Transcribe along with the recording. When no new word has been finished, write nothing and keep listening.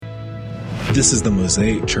This is the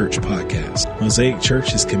Mosaic Church podcast. Mosaic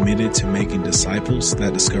Church is committed to making disciples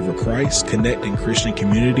that discover Christ, connect in Christian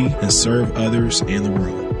community, and serve others and the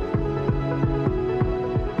world.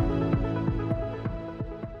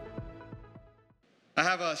 I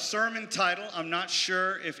have a sermon title. I'm not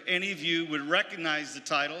sure if any of you would recognize the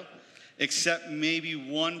title, except maybe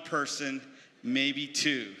one person, maybe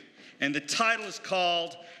two. And the title is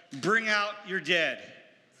called, Bring Out Your Dead.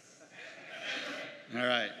 All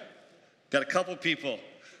right. Got a couple people.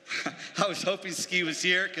 I was hoping Ski was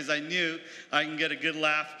here because I knew I can get a good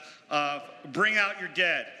laugh. Bring out your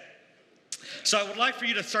dead. So I would like for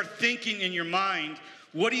you to start thinking in your mind,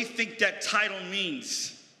 what do you think that title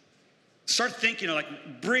means? Start thinking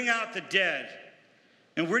like, bring out the dead.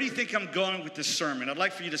 And where do you think I'm going with this sermon? I'd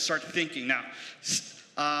like for you to start thinking. Now,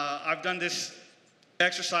 I've done this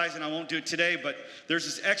exercise, and I won't do it today, but there's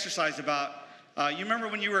this exercise about you remember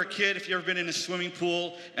when you were a kid, if you ever been in a swimming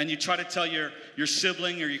pool and you try to tell your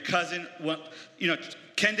sibling or your cousin,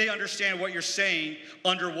 can they understand what you're saying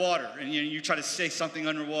underwater? And you try to say something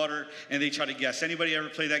underwater and they try to guess. Anybody ever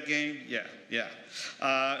play that game? Yeah.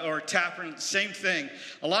 Or tapping, same thing.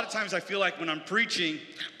 A lot of times I feel like when I'm preaching,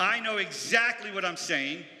 I know exactly what I'm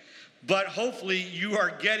saying, but hopefully you are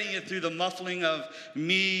getting it through the muffling of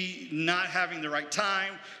me not having the right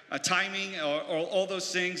timing, or all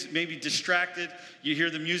those things, maybe distracted. You hear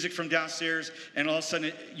the music from downstairs, and all of a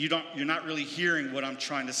sudden you're not really hearing what I'm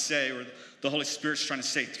trying to say, or the Holy Spirit's trying to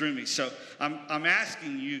say through me. So I'm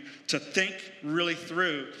asking you to think really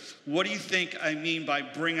through, what do you think I mean by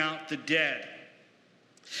bring out the dead?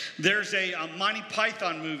 There's a Monty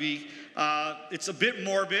Python movie. It's a bit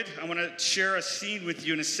morbid. I want to share a scene with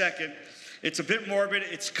you in a second. It's a bit morbid.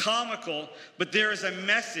 It's comical, but there is a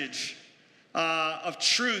message of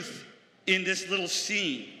truth in this little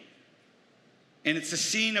scene. And it's a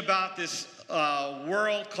scene about this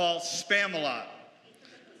world called Spamalot.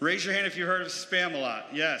 Raise your hand if you heard of Spamalot.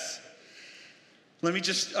 Yes. Let me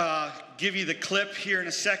just give you the clip here in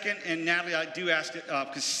a second. And Natalie, I do ask it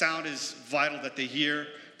because sound is vital that they hear,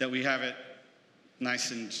 that we have it nice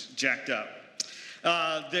and jacked up.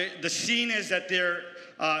 The scene is that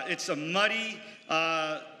it's a muddy,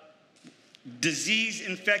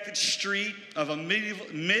 disease-infected street of a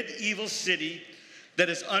medieval city that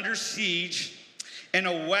is under siege, and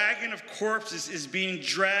a wagon of corpses is being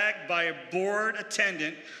dragged by a bored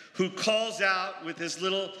attendant who calls out with his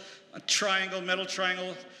little metal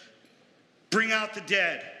triangle, bring out the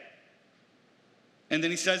dead. And then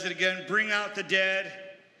he says it again, bring out the dead,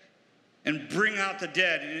 and bring out the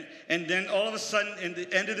dead. And then all of a sudden, in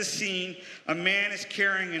the end of the scene, a man is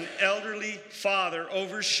carrying an elderly father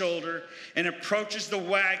over his shoulder and approaches the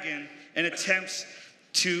wagon and attempts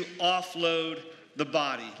to offload the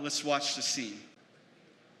body. Let's watch the scene.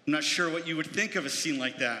 I'm not sure what you would think of a scene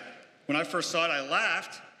like that. When I first saw it, I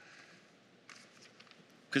laughed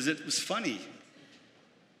because it was funny.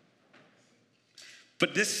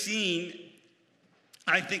 But this scene,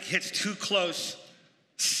 I think, hits too close,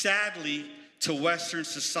 sadly, to Western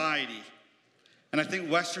society. And I think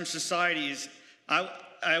Western society is,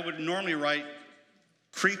 I would normally write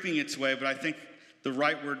creeping its way, but I think the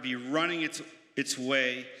right word would be running its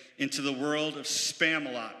way into the world of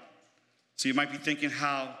Spamalot. So you might be thinking,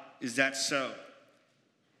 how is that so?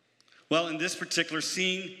 Well, in this particular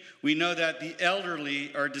scene, we know that the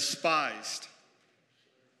elderly are despised.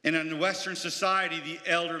 And in Western society, the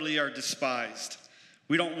elderly are despised.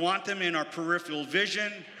 We don't want them in our peripheral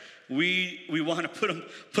vision. We want to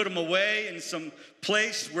put them away in some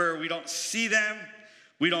place where we don't see them.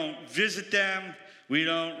 We don't visit them. We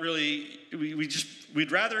don't really.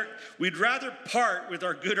 We'd rather part with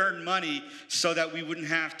our good-earned money so that we wouldn't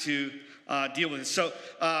have to deal with it. So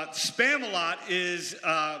Spamalot is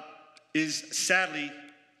sadly,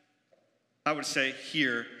 I would say,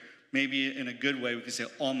 here. Maybe in a good way, we could say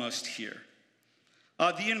almost here.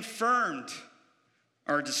 The infirmed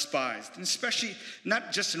are despised, and especially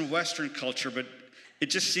not just in Western culture, but it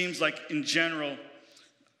just seems like in general.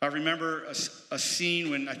 I remember a scene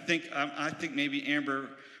when I think maybe Amber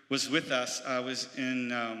was with us. I was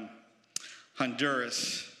in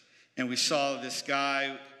Honduras, and we saw this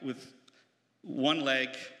guy with one leg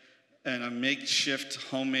and a makeshift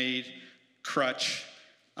homemade crutch,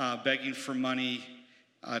 begging for money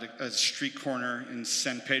at a street corner in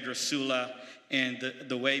San Pedro Sula, and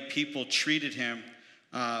the way people treated him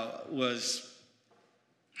was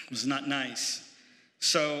not nice.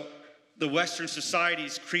 So the Western society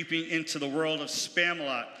is creeping into the world of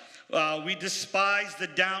Spamalot. We despise the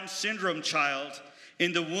Down syndrome child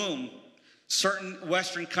in the womb. Certain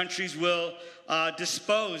Western countries will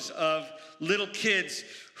dispose of little kids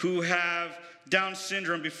who have Down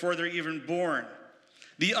syndrome before they're even born.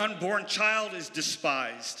 The unborn child is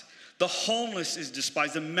despised. The homeless is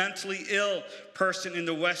despised. The mentally ill person in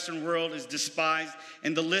the Western world is despised.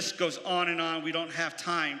 And the list goes on and on. We don't have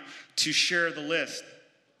time to share the list.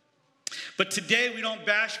 But today we don't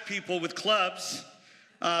bash people with clubs.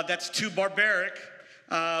 That's too barbaric.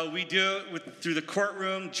 We do it through the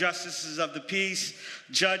courtroom, justices of the peace,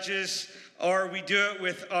 judges, or we do it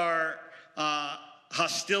with our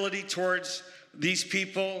hostility towards these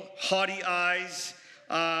people, haughty eyes,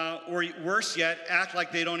 or worse yet, act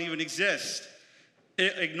like they don't even exist,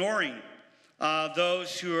 ignoring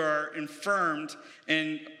those who are infirmed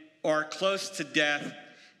and are close to death.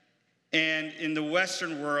 And in the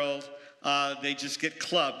Western world, they just get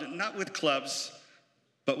clubbed, not with clubs,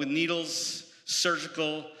 but with needles,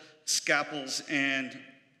 surgical scalpels, and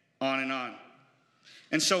on and on.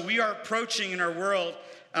 And so we are approaching in our world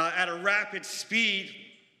at a rapid speed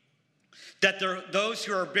that those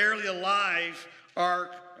who are barely alive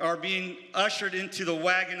are being ushered into the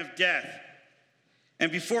wagon of death.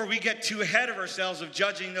 And before we get too ahead of ourselves of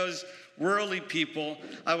judging those worldly people,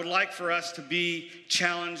 I would like for us to be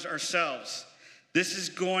challenged ourselves. This is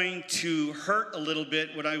going to hurt a little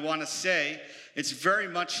bit, what I want to say. It's very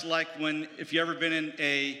much like if you've ever been in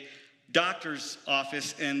a doctor's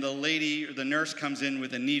office and the lady or the nurse comes in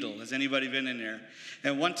with a needle. Has anybody been in there?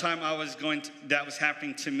 And one time that was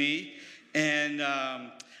happening to me, and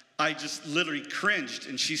I just literally cringed,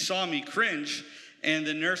 and she saw me cringe, and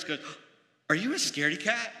the nurse goes, "Are you a scaredy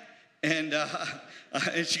cat?" And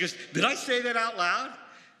she goes, "Did I say that out loud?"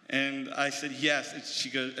 And I said, "Yes."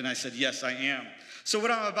 And I said, "Yes, I am." So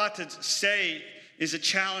what I'm about to say is a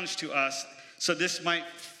challenge to us. So this might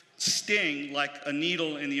sting like a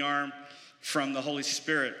needle in the arm from the Holy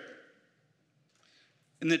Spirit.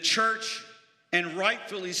 In the church, and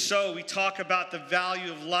rightfully so, we talk about the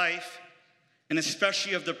value of life, and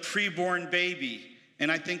especially of the preborn baby.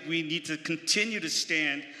 And I think we need to continue to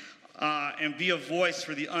stand and be a voice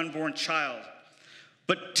for the unborn child.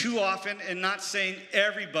 But too often, and not saying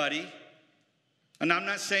everybody, and I'm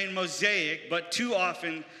not saying Mosaic, but too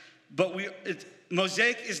often,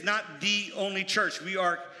 Mosaic is not the only church. We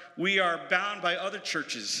are bound by other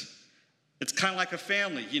churches. It's kind of like a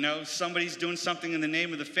family, Somebody's doing something in the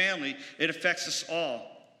name of the family. It affects us all.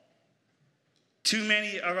 Too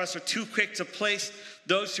many of us are too quick to place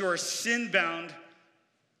those who are sin-bound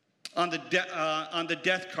on the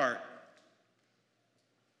death cart.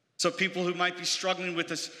 So people who might be struggling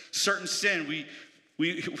with a certain sin,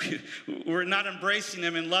 we're not embracing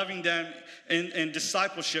them and loving them in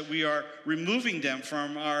discipleship. We are removing them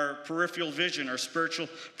from our peripheral vision, our spiritual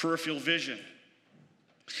peripheral vision.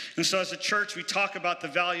 And so as a church, we talk about the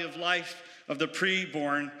value of life of the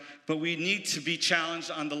preborn, but we need to be challenged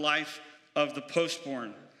on the life of the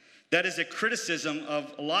postborn. That is a criticism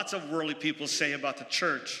of lots of worldly people say about the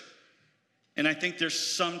church. And I think there's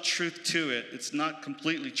some truth to it. It's not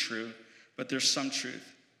completely true, but there's some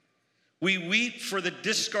truth. We weep for the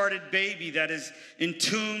discarded baby that is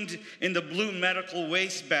entombed in the blue medical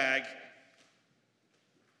waste bag.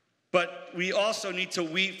 But we also need to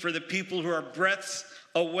weep for the people who are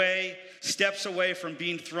steps away from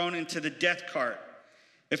being thrown into the death cart.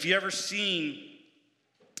 If you ever seen,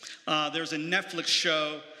 there's a Netflix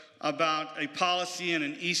show about a policy in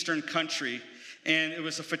an eastern country. And it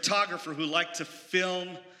was a photographer who liked to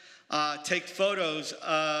take photos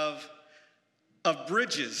of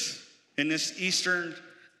bridges in this eastern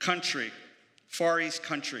country, Far East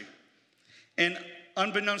country. And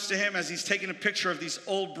unbeknownst to him, as he's taking a picture of these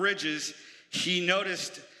old bridges, he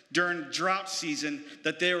noticed during drought season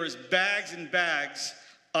that there was bags and bags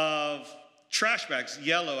of trash bags,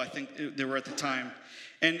 yellow, I think they were at the time.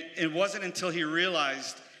 And it wasn't until he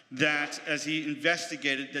realized that, as he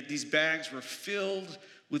investigated, that these bags were filled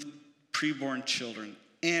with preborn children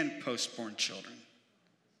and postborn children.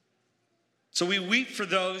 So we weep for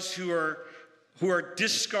those who are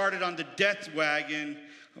discarded on the death wagon,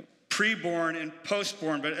 preborn and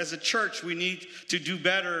postborn. But as a church, we need to do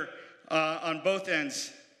better on both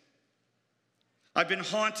ends. I've been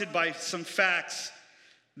haunted by some facts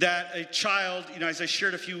that a child, as I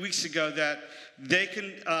shared a few weeks ago, that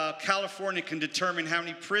California can determine how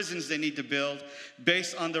many prisons they need to build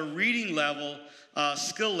based on the reading level,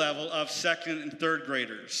 skill level of second and third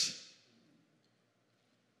graders.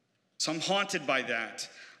 So I'm haunted by that.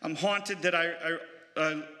 I'm haunted that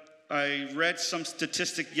I read some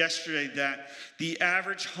statistic yesterday that the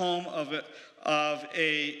average home of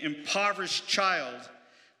a impoverished child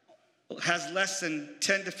has less than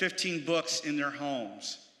 10 to 15 books in their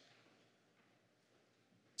homes.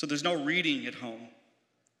 So there's no reading at home.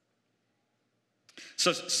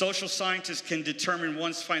 So social scientists can determine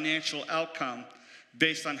one's financial outcome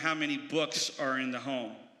based on how many books are in the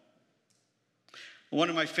home. One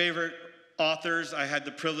of my favorite authors, I had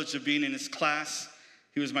the privilege of being in his class.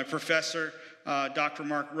 He was my professor. Dr.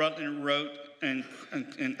 Mark Rutland wrote, and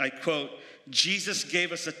I quote, "Jesus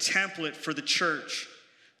gave us a template for the church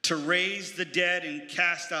to raise the dead and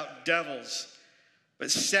cast out devils. But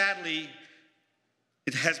sadly,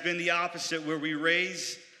 it has been the opposite, where we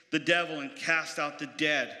raise the devil and cast out the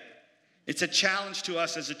dead." It's a challenge to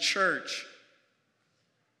us as a church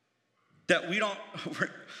that we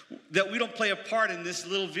don't play a part in this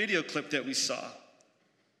little video clip that we saw.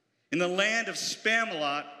 In the land of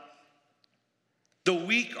Spamalot, the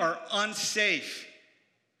weak are unsafe.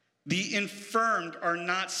 The infirmed are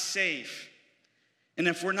not safe. And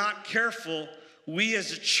if we're not careful, we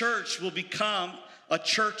as a church will become a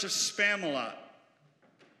church of Spamalot.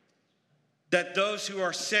 That those who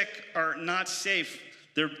are sick are not safe.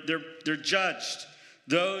 They're judged.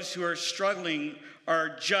 Those who are struggling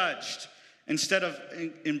are judged, instead of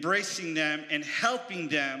embracing them and helping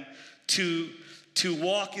them to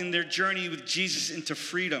walk in their journey with Jesus into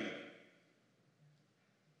freedom.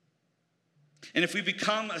 And if we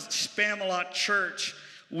become a Spamalot church,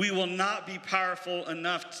 we will not be powerful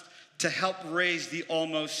enough to help raise the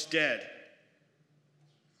almost dead.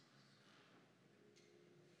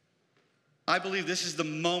 I believe this is the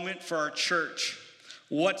moment for our church.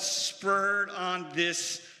 What spurred on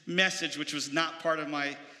this message, which was not part of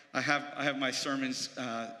my, I have my sermons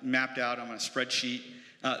mapped out on my spreadsheet.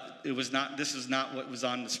 This is not what was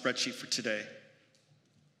on the spreadsheet for today.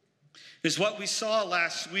 Is what we saw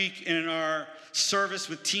last week in our service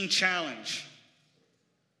with Teen Challenge.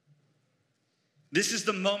 This is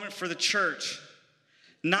the moment for the church,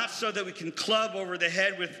 not so that we can club over the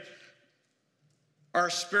head with our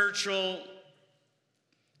spiritual,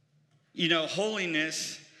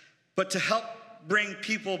 holiness, but to help bring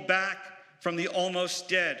people back from the almost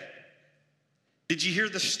dead. Did you hear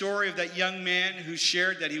the story of that young man who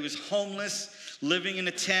shared that he was homeless, living in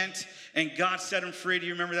a tent, and God set him free? Do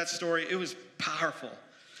you remember that story? It was powerful.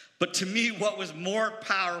 But to me, what was more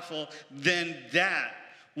powerful than that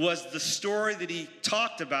was the story that he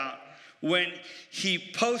talked about when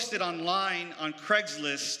he posted online on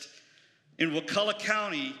Craigslist in Wakulla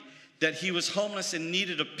County that he was homeless and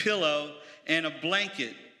needed a pillow and a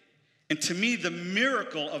blanket. And to me, the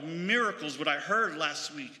miracle of miracles, what I heard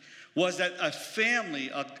last week, was that a family,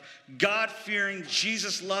 a God-fearing,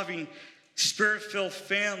 Jesus-loving, Spirit-filled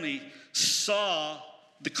family saw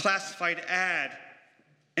the classified ad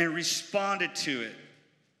and responded to it.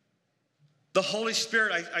 The Holy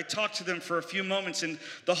Spirit, I talked to them for a few moments, and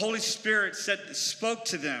the Holy Spirit spoke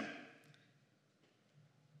to them.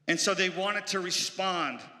 And so they wanted to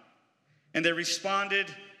respond. And they responded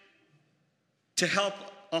to help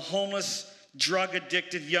a homeless,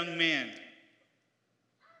 drug-addicted young man.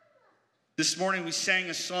 This morning we sang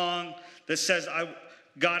a song that says,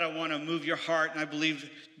 God, I want to move your heart. And I believe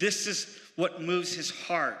this is what moves his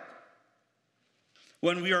heart.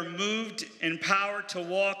 When we are moved, empowered to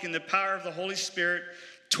walk in the power of the Holy Spirit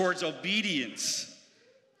towards obedience,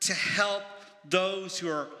 to help those who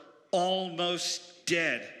are almost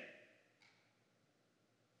dead.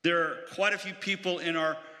 There are quite a few people in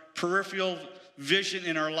our peripheral vision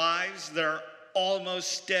in our lives that are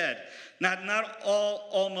almost dead. Not all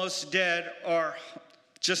almost dead are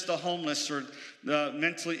just the homeless or the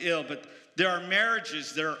mentally ill, but there are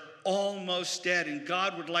marriages that are almost dead, and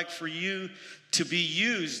God would like for you to be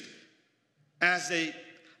used as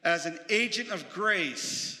an agent of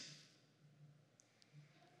grace.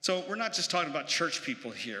 So we're not just talking about church people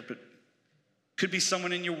here, but could be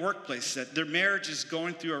someone in your workplace that their marriage is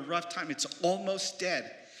going through a rough time. It's almost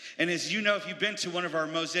dead. And as you know, if you've been to one of our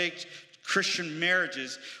Mosaic Christian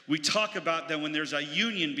marriages, we talk about that when there's a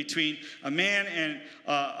union between a man and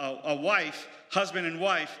a wife, husband and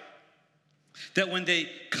wife, that when they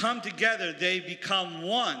come together, they become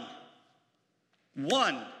one.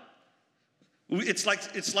 One. It's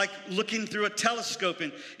like looking through a telescope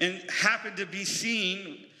and happen to be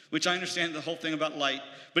seeing, which I understand the whole thing about light,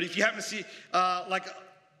 but if you happen to see like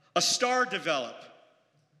a star develop,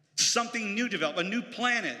 something new develop, a new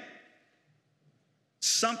planet,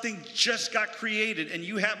 something just got created and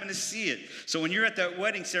you happen to see it. So when you're at that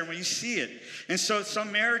wedding ceremony, you see it. And so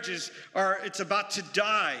some marriages it's about to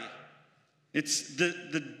die. It's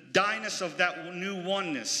the die-ness of that new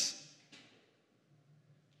oneness.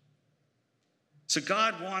 So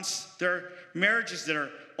God wants their marriages that are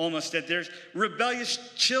almost dead. There's rebellious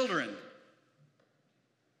children,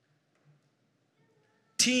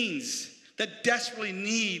 teens that desperately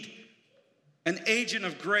need an agent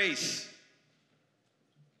of grace.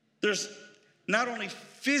 There's not only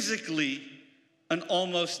physically an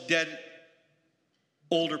almost dead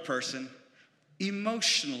older person,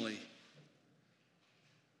 emotionally.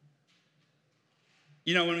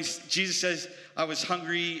 You know, when Jesus says, I was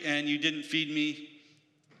hungry and you didn't feed me,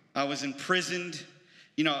 I was imprisoned.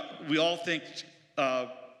 You know, we all think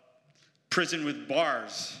prison with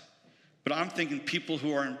bars, but I'm thinking people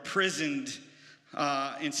who are imprisoned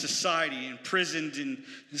in society, imprisoned in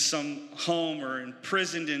some home, or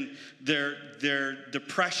imprisoned in their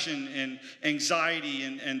depression and anxiety,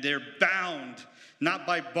 and they're bound, not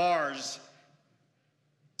by bars,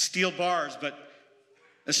 steel bars, but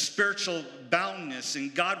a spiritual boundness.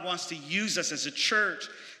 And God wants to use us as a church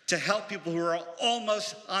to help people who are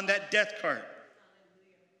almost on that death cart.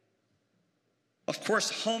 Of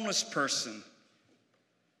course, homeless person.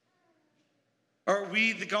 Are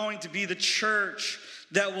we going to be the church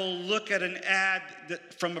that will look at an ad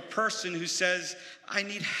from a person who says, I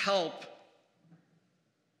need help?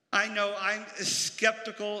 I know I'm as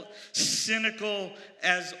skeptical, cynical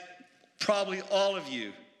as probably all of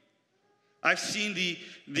you. I've seen the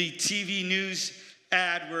TV news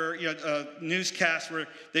ad where, newscast where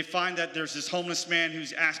they find that there's this homeless man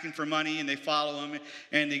who's asking for money, and they follow him,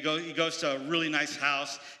 and he goes to a really nice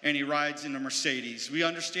house, and he rides in a Mercedes. We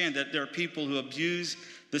understand that there are people who abuse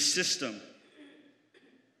the system.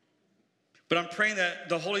 But I'm praying that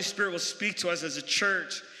the Holy Spirit will speak to us as a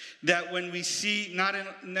church, that when we see, not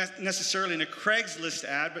necessarily in a Craigslist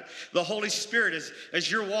ad, but the Holy Spirit,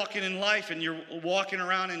 as you're walking in life and you're walking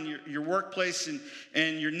around in your workplace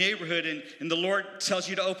and your neighborhood, and the Lord tells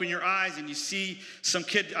you to open your eyes, and you see some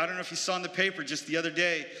kid. I don't know if you saw in the paper just the other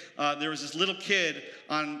day, there was this little kid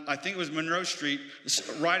on, I think it was Monroe Street,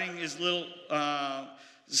 riding his little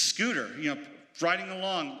scooter, riding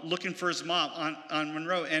along looking for his mom on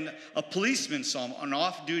Monroe, and a policeman saw him, an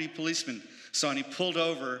off-duty policeman. So, and he pulled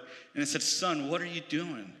over, and I said, son, what are you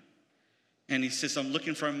doing? And he says, I'm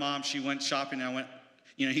looking for my mom. She went shopping. And I went,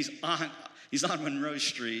 he's on Monroe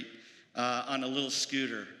Street on a little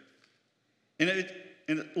scooter. And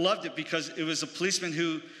I loved it because it was a policeman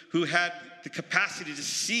who had the capacity to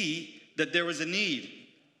see that there was a need.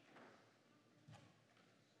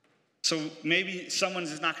 So maybe someone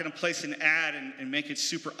is not going to place an ad and make it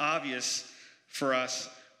super obvious for us,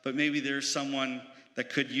 but maybe there's someone that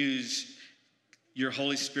could use your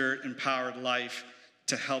Holy Spirit empowered life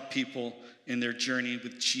to help people in their journey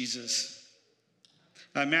with Jesus.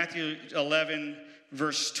 Matthew 11,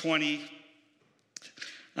 verse 20.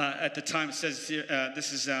 At the time, it says,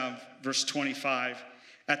 this is verse 25.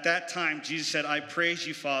 At that time, Jesus said, I praise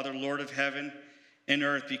you, Father, Lord of heaven and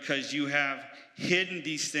earth, because you have hidden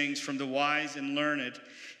these things from the wise and learned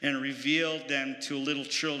and revealed them to little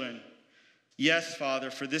children. Yes,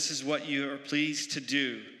 Father, for this is what you are pleased to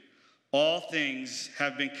do. All things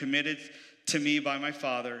have been committed to me by my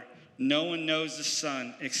Father. No one knows the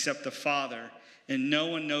Son except the Father, and no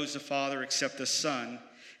one knows the Father except the Son,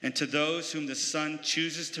 and to those whom the Son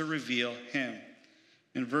chooses to reveal him.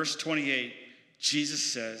 In verse 28, Jesus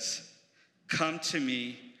says, come to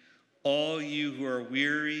me, all you who are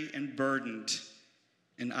weary and burdened,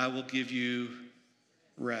 and I will give you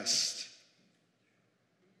rest.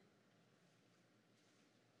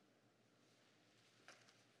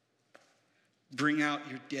 Bring out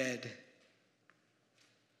your dead.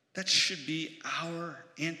 That should be our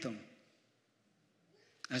anthem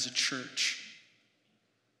as a church.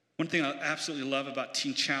 One thing I absolutely love about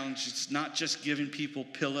Teen Challenge, it's not just giving people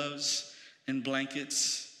pillows and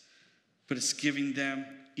blankets, but it's giving them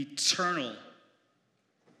eternal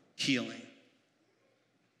healing.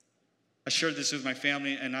 I shared this with my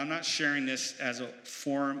family, and I'm not sharing this as a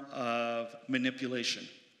form of manipulation.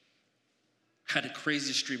 I had a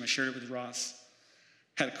craziest dream. I shared it with Ross.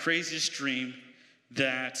 Had a craziest dream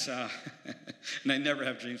that, and I never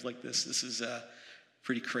have dreams like this. This is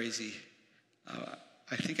pretty crazy.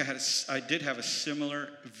 I think I did have a similar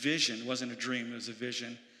vision. It wasn't a dream, it was a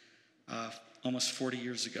vision almost 40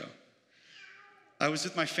 years ago. I was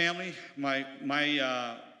with my family,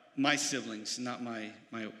 my siblings, not my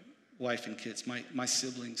wife and kids, my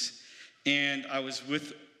siblings. And I was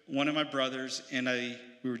with one of my brothers, and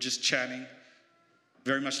we were just chatting,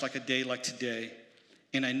 very much like a day like today.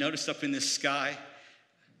 And I noticed up in the sky,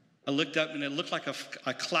 I looked up, and it looked like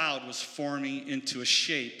a cloud was forming into a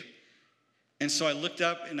shape. And so I looked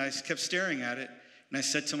up, and I kept staring at it. And I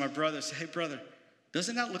said to my brother, I said, hey, brother,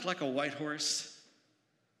 doesn't that look like a white horse?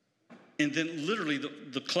 And then literally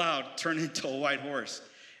the cloud turned into a white horse.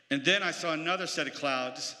 And then I saw another set of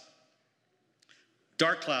clouds,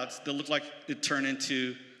 dark clouds, that looked like it turned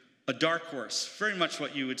into a dark horse. Very much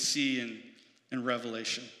what you would see in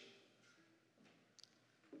Revelation.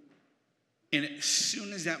 And as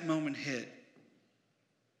soon as that moment hit,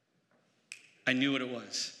 I knew what it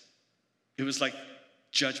was. It was like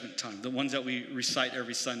judgment time, the ones that we recite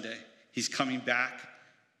every Sunday. He's coming back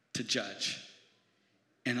to judge.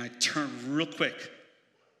 And I turned real quick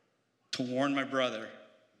to warn my brother,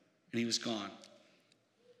 and he was gone.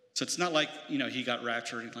 So it's not like, he got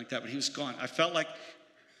raptured or anything like that, but he was gone. I felt like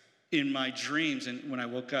in my dreams and when I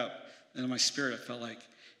woke up, and in my spirit, I felt like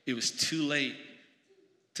it was too late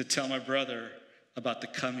to tell my brother about the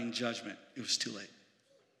coming judgment. It was too late.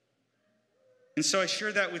 And so I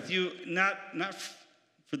share that with you, not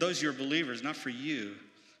for those who are believers, not for you,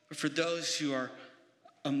 but for those who are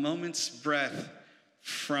a moment's breath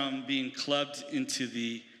from being clubbed into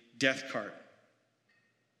the death cart.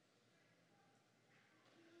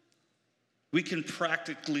 We can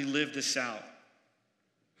practically live this out.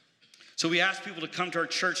 So we ask people to come to our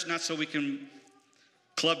church, not so we can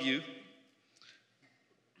club you,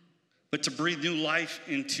 but to breathe new life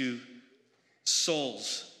into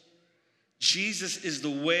souls. Jesus is the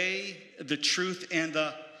way, the truth, and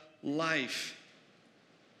the life.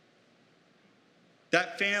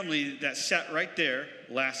 That family that sat right there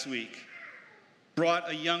last week brought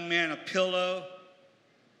a young man a pillow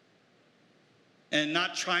and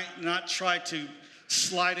not try to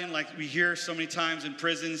slide in like we hear so many times in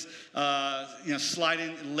prisons, slide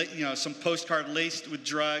in, some postcard laced with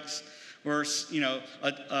drugs, or,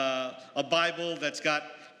 a Bible that's got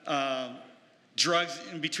drugs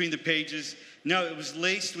in between the pages. No, it was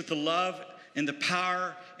laced with the love and the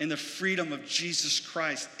power and the freedom of Jesus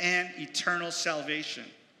Christ and eternal salvation.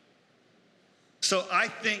 So I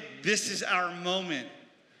think this is our moment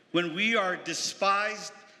when we are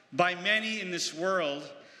despised by many in this world.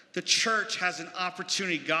 The church has an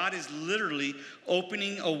opportunity. God is literally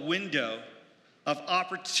opening a window of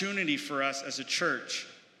opportunity for us as a church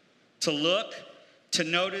to look, to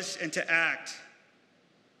notice, and to act.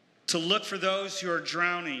 To look for those who are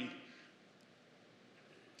drowning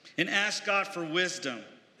and ask God for wisdom.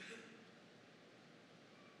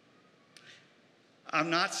 I'm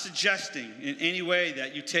not suggesting in any way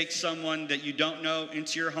that you take someone that you don't know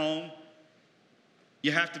into your home.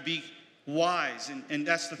 You have to be wise. And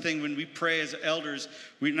that's the thing, when we pray as elders,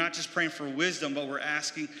 we're not just praying for wisdom, but we're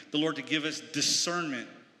asking the Lord to give us discernment.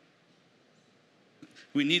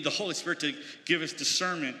 We need the Holy Spirit to give us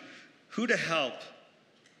discernment. Who to help.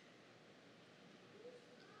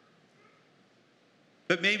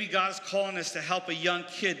 But maybe God is calling us to help a young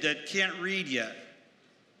kid that can't read yet,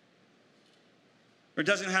 or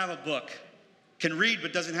doesn't have a book, can read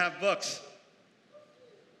but doesn't have books.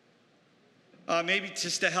 Maybe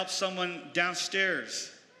just to help someone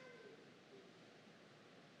downstairs.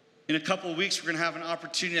 In a couple of weeks, we're going to have an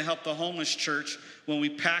opportunity to help the homeless church when we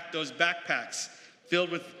pack those backpacks filled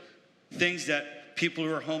with things that people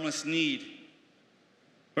who are homeless need.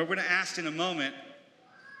 But we're going to ask in a moment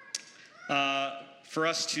for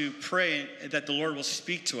us to pray that the Lord will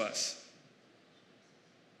speak to us.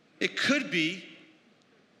 It could be,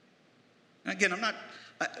 again,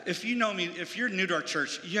 if you know me, if you're new to our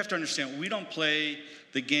church, you have to understand, we don't play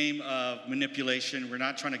the game of manipulation. We're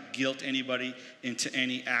not trying to guilt anybody into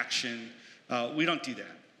any action. We don't do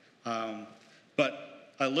that.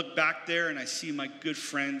 But I look back there and I see my good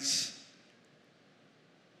friends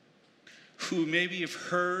who maybe have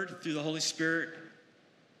heard through the Holy Spirit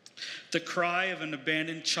the cry of an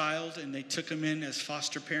abandoned child, and they took him in as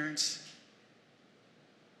foster parents.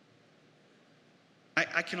 I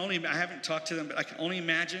haven't talked to them, but I can only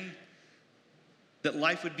imagine that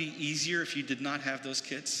life would be easier if you did not have those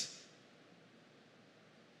kids.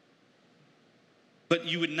 But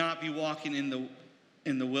you would not be walking in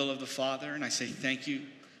the will of the Father. And I say thank you,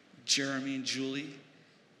 Jeremy and Julie.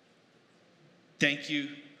 Thank you,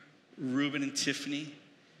 Reuben and Tiffany.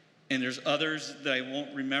 And there's others that I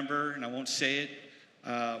won't remember and I won't say it,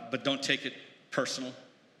 but don't take it personal.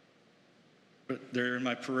 But they're in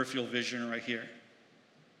my peripheral vision right here.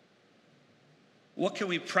 What can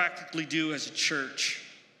we practically do as a church?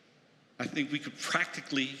 I think we could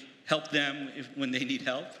practically help them when they need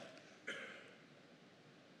help.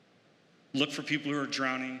 Look for people who are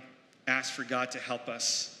drowning. Ask for God to help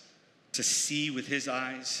us to see with his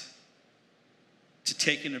eyes, to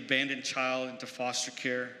take an abandoned child into foster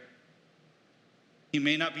care. He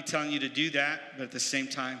may not be telling you to do that, but at the same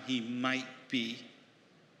time, he might be.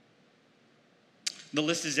 The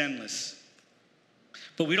list is endless.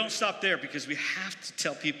 But we don't stop there, because we have to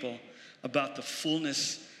tell people about the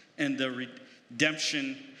fullness and the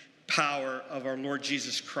redemption power of our Lord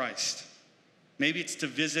Jesus Christ. Maybe it's to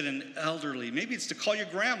visit an elderly. Maybe it's to call your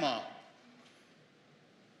grandma.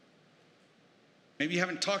 Maybe you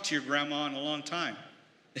haven't talked to your grandma in a long time.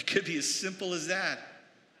 It could be as simple as that.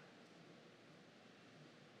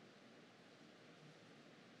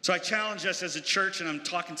 So I challenge us as a church, and I'm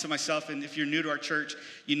talking to myself, and if you're new to our church,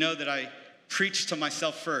 you know that I preach to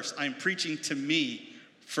myself first. I'm preaching to me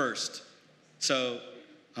first. So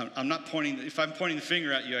I'm not pointing, if I'm pointing the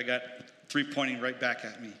finger at you, I got 3 pointing right back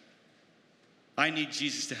at me. I need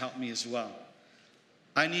Jesus to help me as well.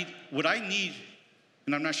 What I need,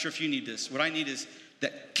 and I'm not sure if you need this, what I need is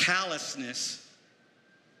that callousness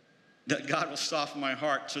that God will soften my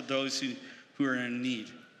heart to those who are in need.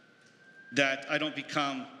 That I don't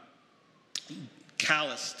become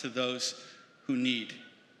callous to those who need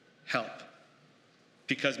help.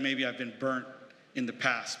 Because maybe I've been burnt in the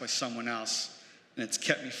past by someone else, and it's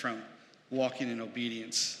kept me from walking in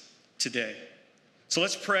obedience today. So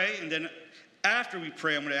let's pray, and then after we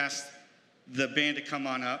pray, I'm going to ask the band to come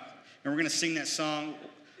on up, and we're going to sing that song,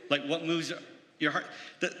 like what moves your heart.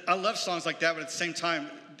 I love songs like that, but at the same time,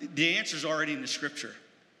 the answer's already in the scripture.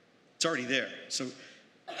 It's already there. So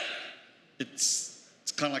it's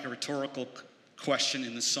kind of like a rhetorical question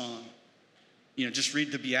in the song. You know, just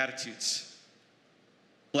read the Beatitudes.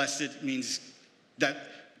 Blessed means that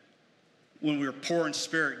when we're poor in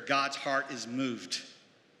spirit, God's heart is moved.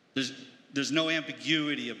 There's no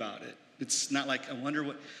ambiguity about it. It's not like, I wonder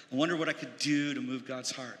what I could do to move God's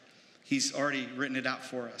heart. He's already written it out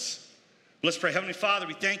for us. Let's pray. Heavenly Father,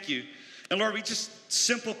 we thank you. And Lord, we just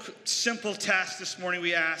simple task this morning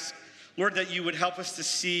we ask, Lord, that you would help us to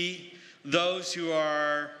see those who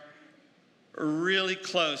are really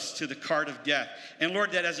close to the cart of death. And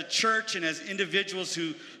Lord, that as a church and as individuals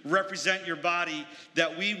who represent your body,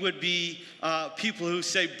 that we would be people who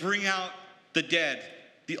say, bring out the dead,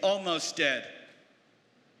 the almost dead.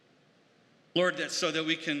 Lord, that so that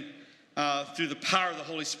we can, through the power of the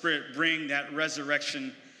Holy Spirit, bring that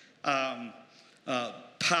resurrection power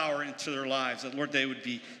into their lives. That, Lord, they would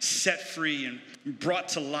be set free and brought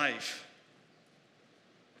to life.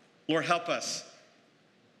 Lord, help us.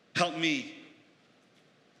 Help me.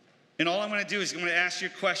 And all I'm going to do is I'm going to ask you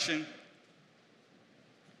a question.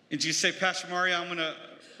 And you say, Pastor Mario, I'm going to...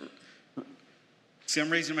 See, I'm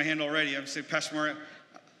raising my hand already. I'm going to say, Pastor Mario,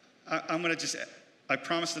 I'm going to just... I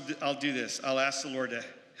promise that I'll do this. I'll ask the Lord to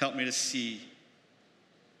help me to see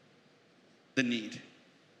the need.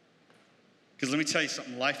 Because let me tell you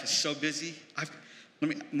something. Life is so busy.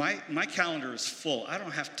 My calendar is full. I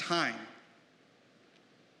don't have time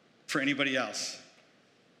for anybody else.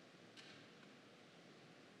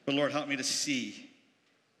 But Lord, help me to see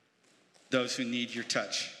those who need your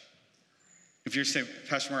touch. If you're saying,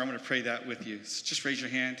 Pastor Mario, I'm going to pray that with you. So just raise your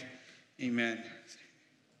hand. Amen.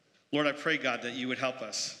 Lord, I pray, God, that you would help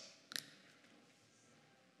us.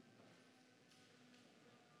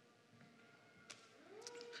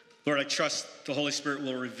 Lord, I trust the Holy Spirit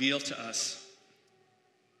will reveal to us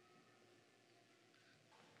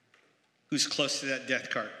who's close to that death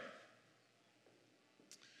cart.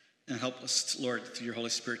 And help us, Lord, through your Holy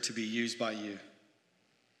Spirit to be used by you.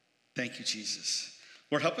 Thank you, Jesus.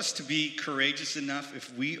 Lord, help us to be courageous enough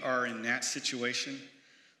if we are in that situation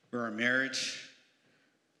where our marriage,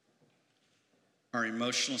 our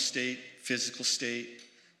emotional state, physical state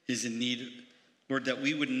is in need. Lord, that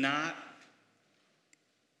we would not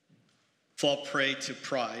fall prey to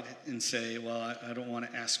pride and say, well, I don't want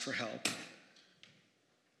to ask for help.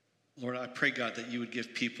 Lord, I pray, God, that you would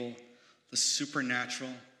give people the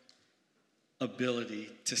supernatural ability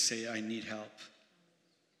to say, I need help.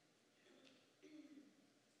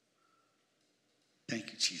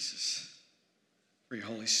 Thank you, Jesus, for your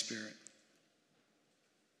Holy Spirit.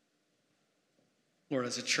 Lord,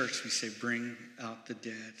 as a church, we say, bring out the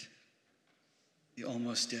dead, the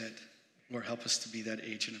almost dead. Lord, help us to be that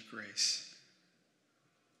agent of grace.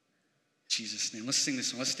 In Jesus' name. Let's sing this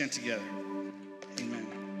song. Let's stand together. Amen.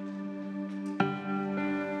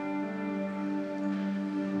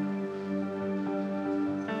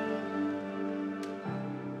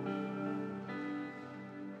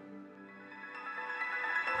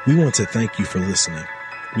 We want to thank you for listening.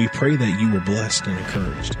 We pray that you were blessed and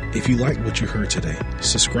encouraged. If you liked what you heard today,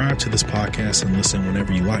 subscribe to this podcast and listen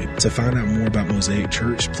whenever you like. To find out more about Mosaic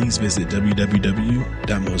Church, please visit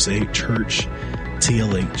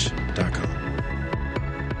www.mosaicchurchtlh.com.